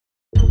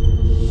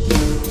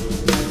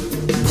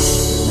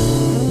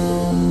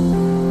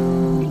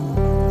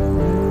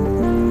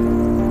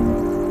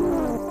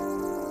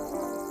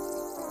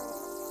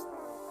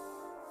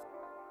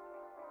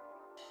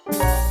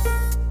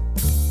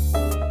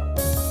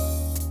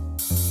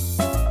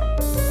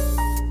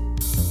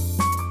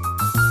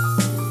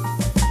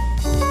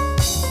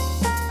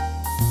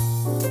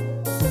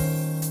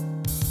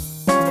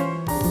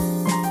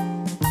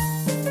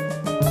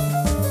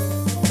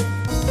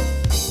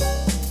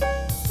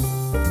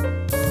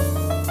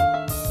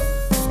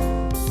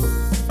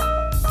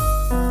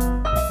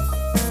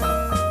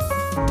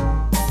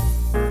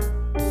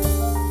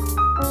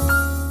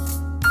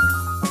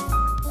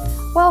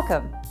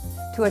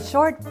to a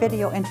short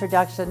video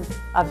introduction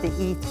of the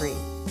E3,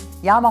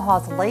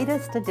 Yamaha's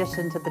latest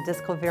addition to the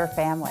Disklavier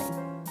family.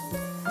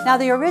 Now,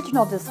 the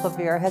original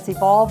Disklavier has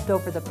evolved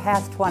over the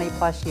past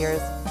 20+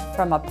 years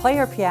from a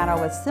player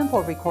piano with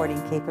simple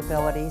recording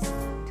capabilities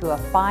to a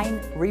fine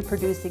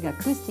reproducing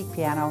acoustic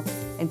piano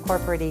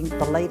incorporating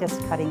the latest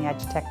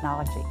cutting-edge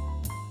technology.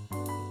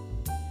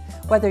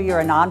 Whether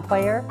you're a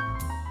non-player,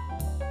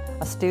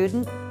 a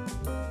student,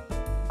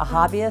 a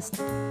hobbyist,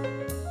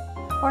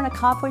 or an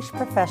accomplished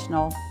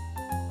professional,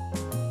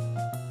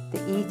 the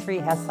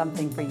E3 has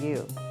something for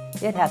you.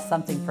 It has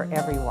something for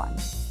everyone.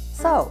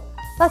 So,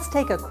 let's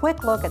take a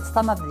quick look at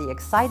some of the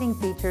exciting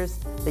features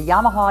the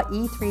Yamaha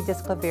E3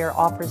 Disklavier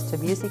offers to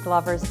music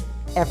lovers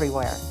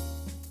everywhere.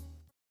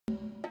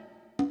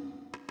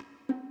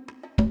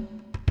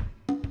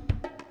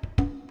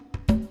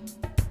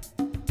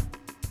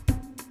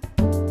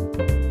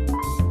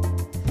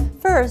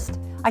 First,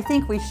 I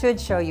think we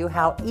should show you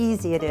how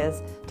easy it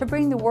is to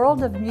bring the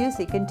world of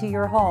music into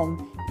your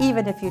home,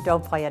 even if you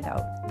don't play a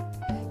note.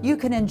 You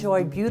can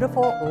enjoy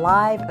beautiful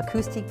live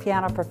acoustic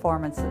piano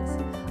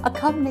performances,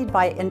 accompanied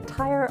by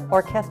entire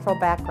orchestral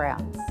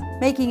backgrounds,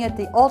 making it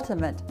the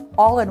ultimate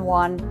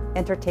all-in-one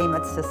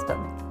entertainment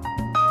system.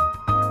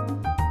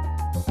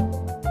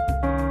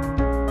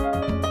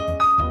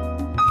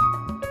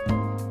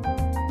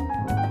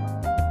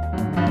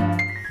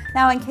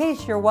 Now, in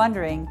case you're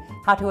wondering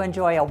how to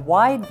enjoy a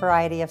wide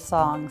variety of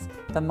songs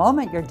the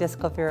moment your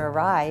Disklavier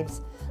arrives,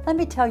 let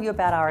me tell you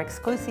about our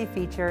exclusive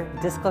feature,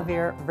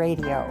 Disklavier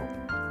Radio.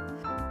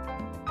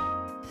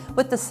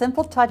 With the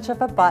simple touch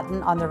of a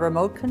button on the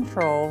remote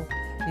control,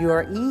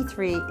 your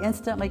E3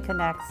 instantly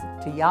connects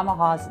to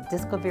Yamaha's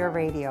Disklavier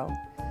Radio,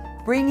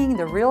 bringing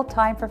the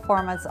real-time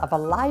performance of a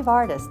live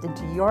artist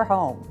into your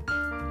home.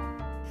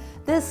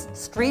 This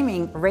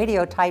streaming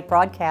radio-type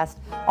broadcast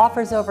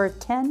offers over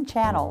 10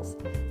 channels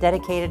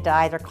dedicated to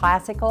either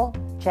classical,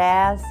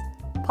 jazz,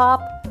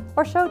 pop,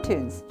 or show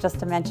tunes, just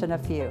to mention a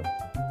few.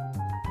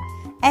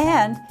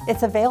 And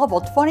it's available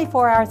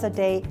 24 hours a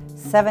day,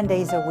 7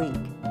 days a week.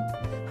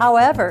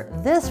 However,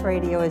 this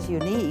radio is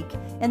unique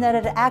in that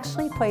it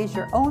actually plays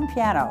your own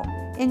piano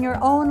in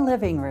your own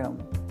living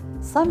room,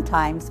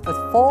 sometimes with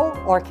full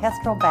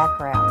orchestral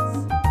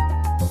backgrounds.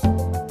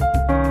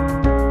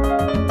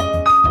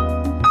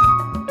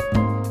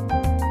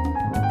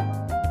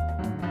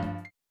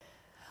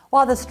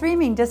 While the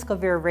streaming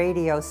Disklavier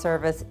radio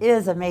service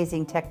is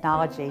amazing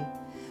technology,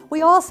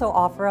 we also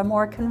offer a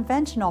more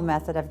conventional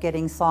method of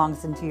getting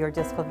songs into your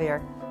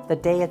Disklavier the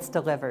day it's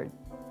delivered.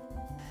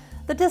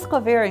 The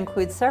Disklavier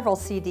includes several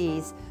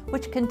CDs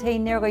which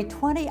contain nearly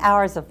 20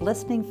 hours of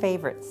listening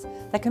favorites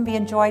that can be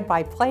enjoyed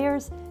by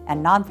players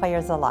and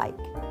non-players alike.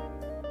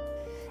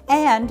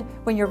 And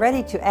when you're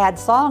ready to add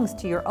songs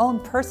to your own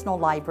personal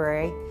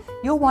library,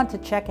 you'll want to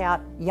check out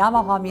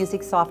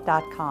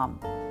YamahaMusicSoft.com,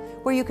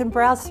 where you can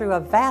browse through a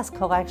vast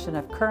collection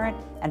of current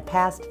and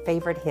past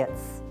favorite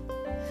hits.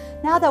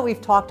 Now that we've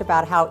talked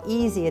about how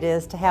easy it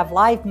is to have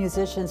live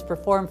musicians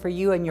perform for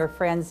you and your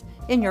friends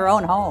in your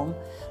own home,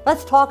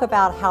 let's talk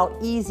about how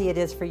easy it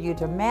is for you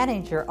to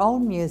manage your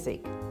own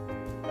music.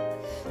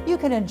 You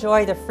can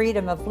enjoy the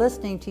freedom of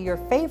listening to your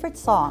favorite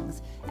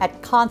songs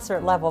at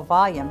concert-level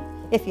volume,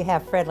 if you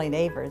have friendly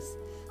neighbors,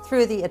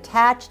 through the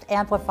attached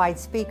amplified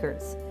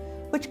speakers,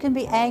 which can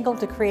be angled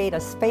to create a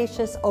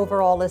spacious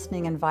overall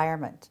listening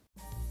environment.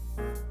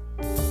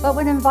 But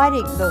when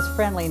inviting those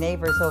friendly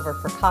neighbors over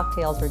for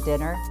cocktails or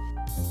dinner,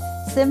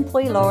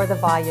 simply lower the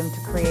volume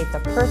to create the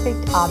perfect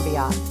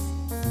ambiance.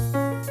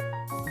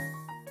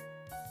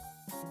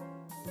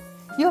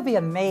 You'll be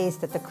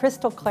amazed at the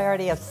crystal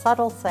clarity of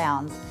subtle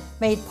sounds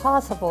made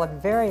possible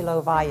at very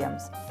low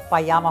volumes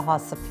by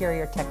Yamaha's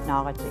superior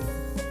technology.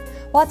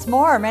 What's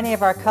more, many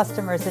of our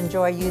customers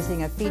enjoy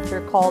using a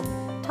feature called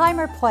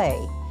Timer Play,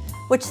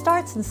 which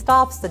starts and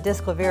stops the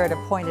Disklavier at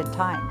appointed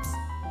times.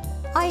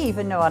 I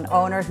even know an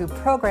owner who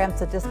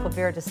programs the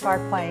Disklavier to start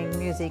playing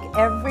music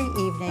every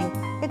evening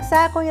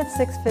exactly at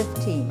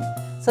 6:15,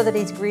 so that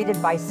he's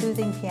greeted by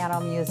soothing piano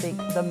music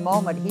the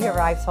moment he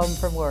arrives home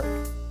from work.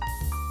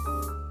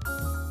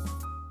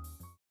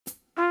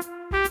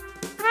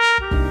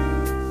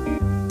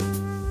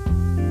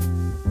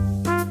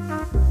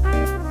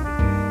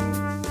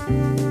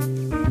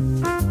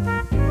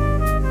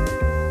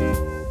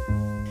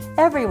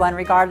 Everyone,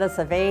 regardless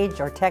of age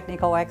or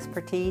technical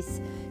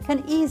expertise,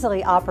 can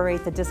easily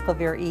operate the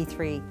Disklavier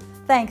E3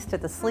 thanks to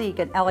the sleek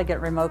and elegant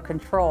remote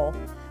control,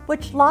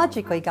 which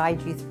logically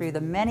guides you through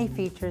the many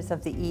features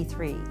of the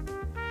E3,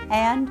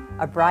 and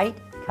a bright,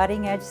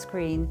 cutting-edge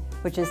screen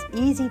which is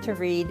easy to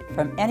read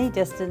from any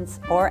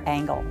distance or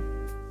angle.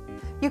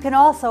 You can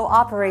also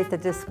operate the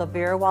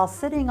Disklavier while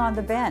sitting on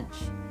the bench,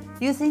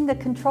 using the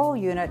control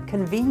unit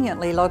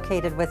conveniently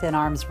located within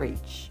arm's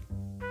reach.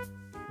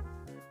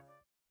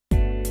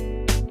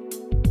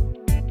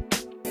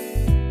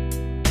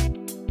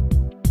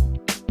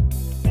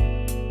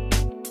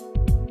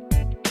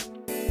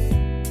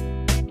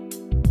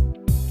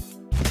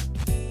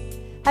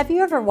 Have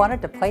you ever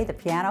wanted to play the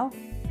piano?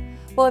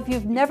 Well, if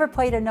you've never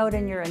played a note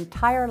in your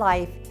entire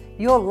life,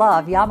 you'll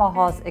love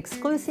Yamaha's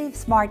exclusive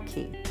Smart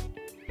Key.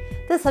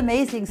 This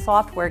amazing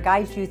software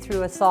guides you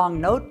through a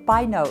song note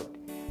by note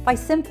by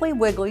simply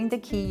wiggling the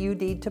key you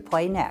need to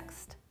play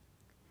next.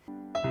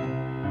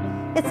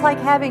 It's like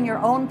having your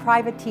own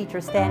private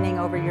teacher standing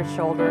over your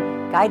shoulder,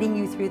 guiding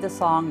you through the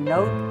song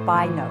note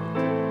by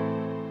note.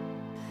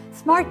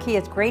 Smart Key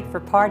is great for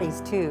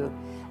parties too,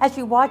 as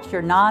you watch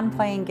your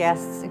non-playing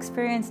guests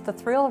experience the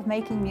thrill of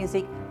making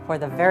music for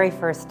the very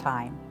first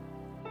time.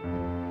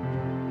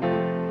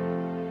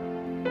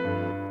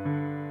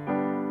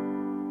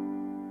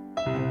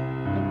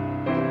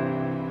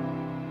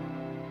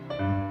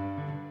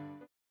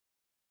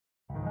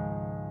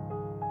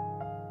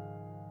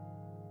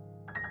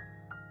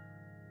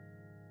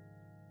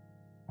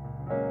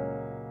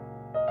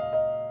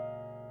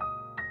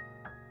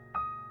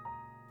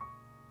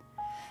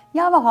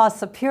 Yamaha's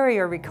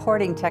superior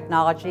recording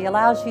technology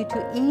allows you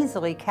to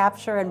easily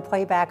capture and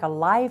play back a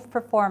live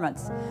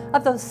performance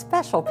of those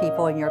special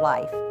people in your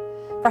life,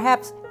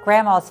 perhaps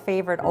grandma's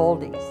favorite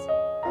oldies,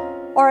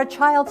 or a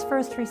child's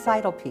first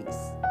recital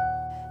piece.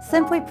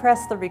 Simply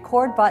press the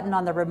record button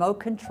on the remote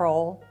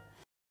control,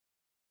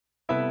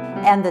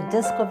 and the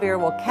Disklavier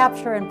will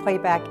capture and play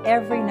back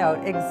every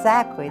note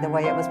exactly the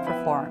way it was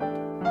performed,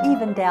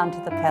 even down to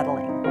the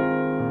pedaling.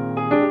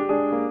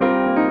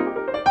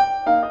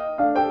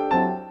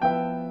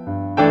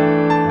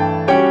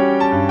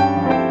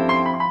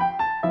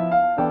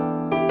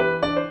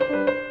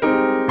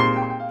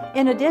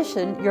 In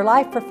addition, your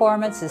live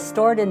performance is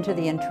stored into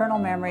the internal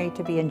memory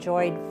to be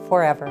enjoyed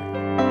forever.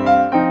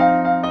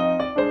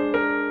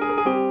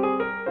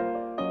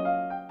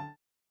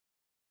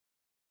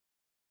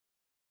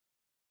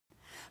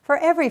 For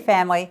every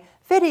family,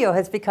 video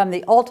has become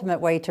the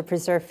ultimate way to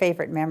preserve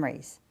favorite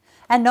memories.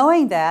 And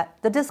knowing that,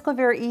 the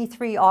Disklavier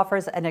E3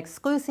 offers an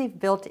exclusive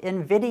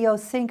built-in video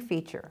sync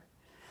feature.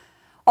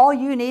 All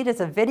you need is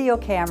a video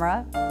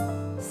camera,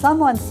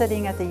 someone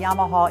sitting at the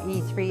Yamaha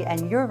E3,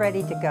 and you're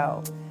ready to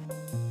go.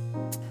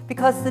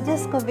 Because the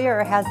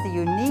Disklavier has the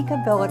unique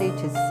ability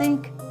to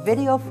sync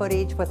video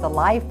footage with a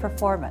live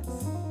performance.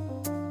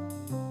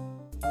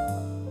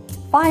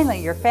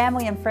 Finally, your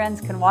family and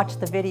friends can watch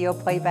the video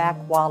playback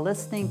while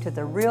listening to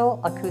the real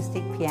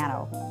acoustic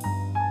piano.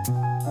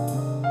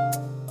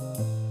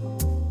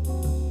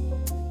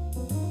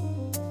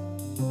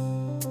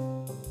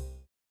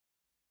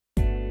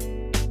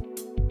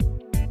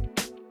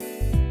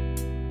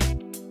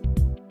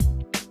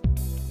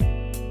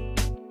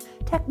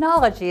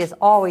 Technology is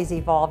always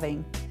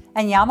evolving,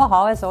 and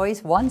Yamaha is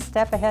always one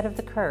step ahead of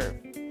the curve.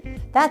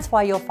 That's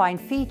why you'll find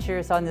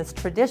features on this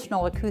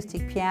traditional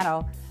acoustic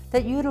piano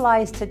that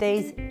utilize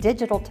today's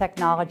digital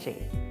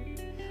technology.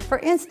 For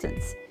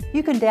instance,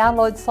 you can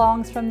download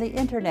songs from the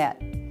internet,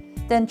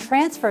 then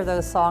transfer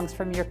those songs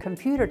from your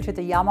computer to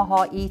the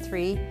Yamaha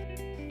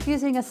E3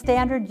 using a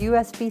standard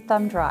USB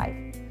thumb drive,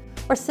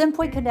 or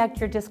simply connect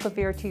your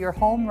Disklavier to your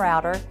home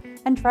router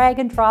and drag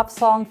and drop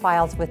song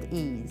files with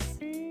ease.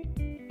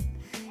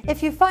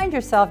 If you find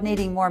yourself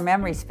needing more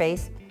memory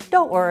space,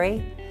 don't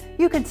worry.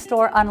 You can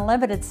store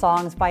unlimited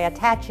songs by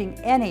attaching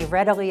any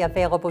readily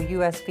available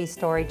USB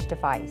storage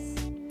device.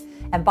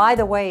 And by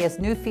the way, as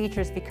new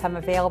features become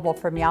available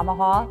from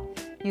Yamaha,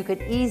 you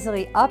could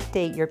easily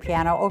update your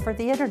piano over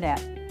the internet,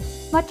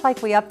 much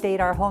like we update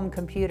our home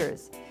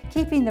computers,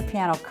 keeping the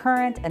piano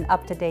current and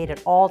up to date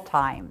at all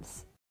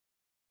times.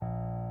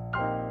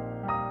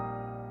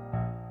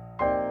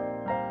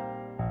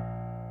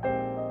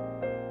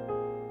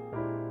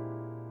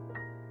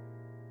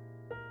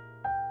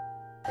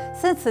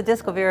 Since the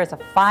Disklavier is a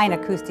fine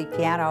acoustic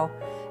piano,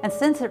 and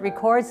since it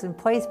records and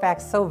plays back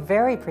so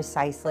very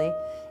precisely,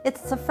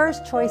 it's the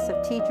first choice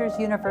of teachers,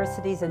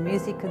 universities, and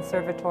music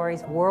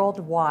conservatories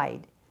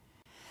worldwide.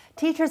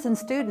 Teachers and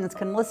students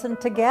can listen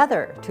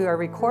together to a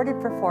recorded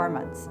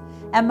performance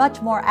and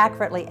much more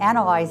accurately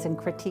analyze and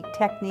critique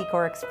technique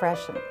or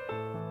expression.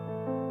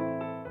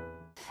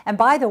 And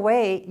by the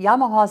way,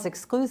 Yamaha's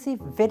exclusive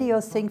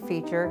video sync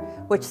feature,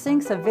 which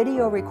syncs a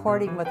video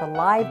recording with a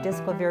live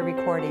Disklavier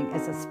recording,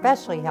 is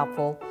especially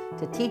helpful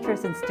to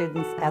teachers and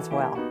students as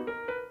well.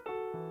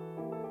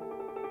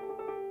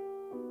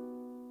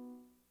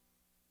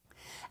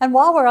 And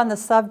while we're on the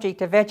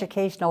subject of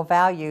educational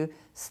value,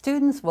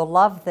 students will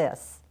love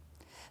this.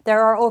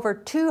 There are over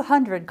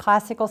 200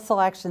 classical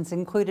selections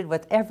included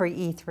with every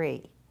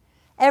E3.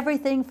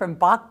 Everything from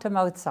Bach to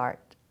Mozart.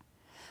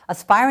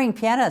 Aspiring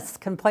pianists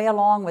can play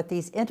along with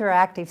these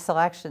interactive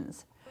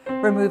selections,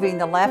 removing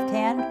the left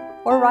hand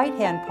or right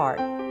hand part.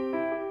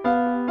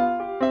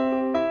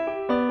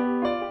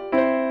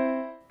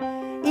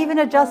 Even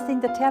adjusting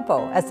the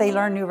tempo as they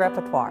learn new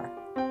repertoire.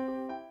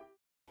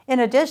 In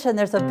addition,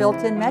 there's a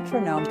built-in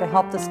metronome to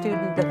help the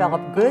student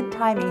develop good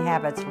timing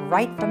habits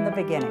right from the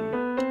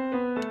beginning.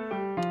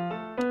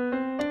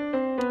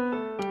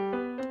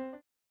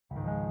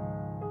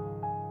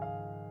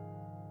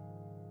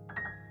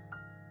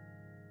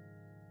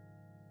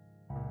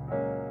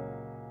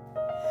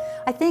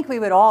 I think we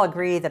would all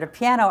agree that a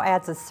piano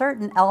adds a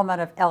certain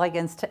element of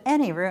elegance to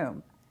any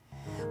room.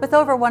 With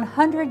over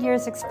 100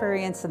 years'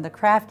 experience in the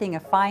crafting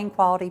of fine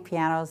quality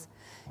pianos,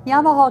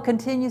 Yamaha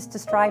continues to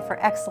strive for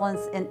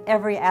excellence in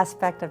every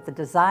aspect of the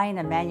design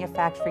and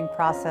manufacturing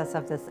process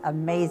of this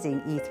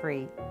amazing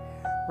E3,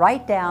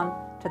 right down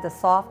to the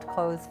soft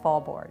close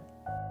fallboard.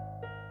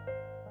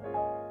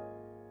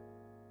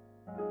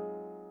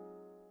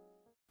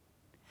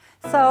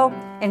 So,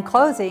 in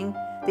closing,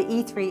 the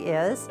E3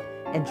 is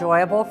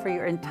enjoyable for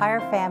your entire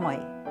family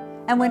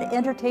and when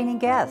entertaining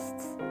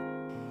guests.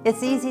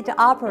 It's easy to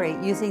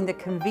operate using the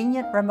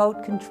convenient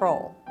remote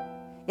control.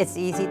 It's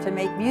easy to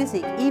make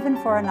music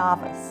even for a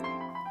novice.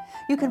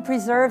 You can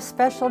preserve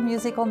special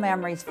musical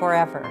memories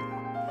forever.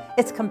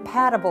 It's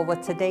compatible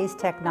with today's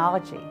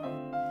technology.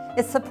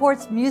 It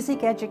supports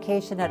music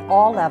education at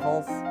all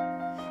levels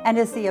and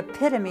is the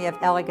epitome of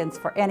elegance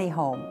for any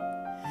home.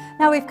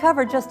 Now, we've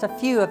covered just a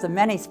few of the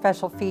many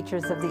special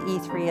features of the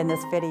E3 in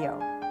this video,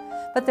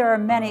 but there are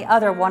many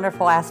other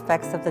wonderful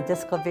aspects of the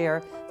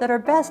Disklavier that are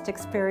best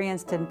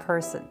experienced in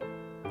person.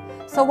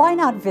 So why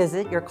not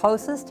visit your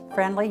closest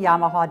friendly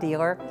Yamaha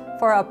dealer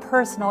for a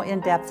personal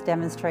in-depth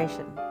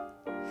demonstration?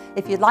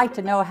 If you'd like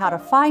to know how to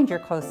find your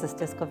closest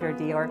Disklavier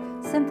dealer,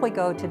 simply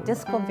go to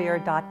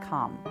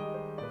disklavier.com.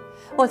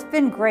 Well, it's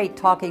been great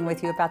talking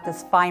with you about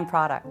this fine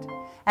product,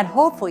 and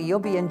hopefully you'll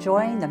be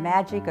enjoying the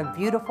magic of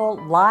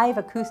beautiful live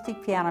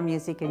acoustic piano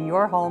music in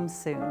your home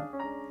soon.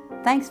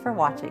 Thanks for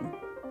watching.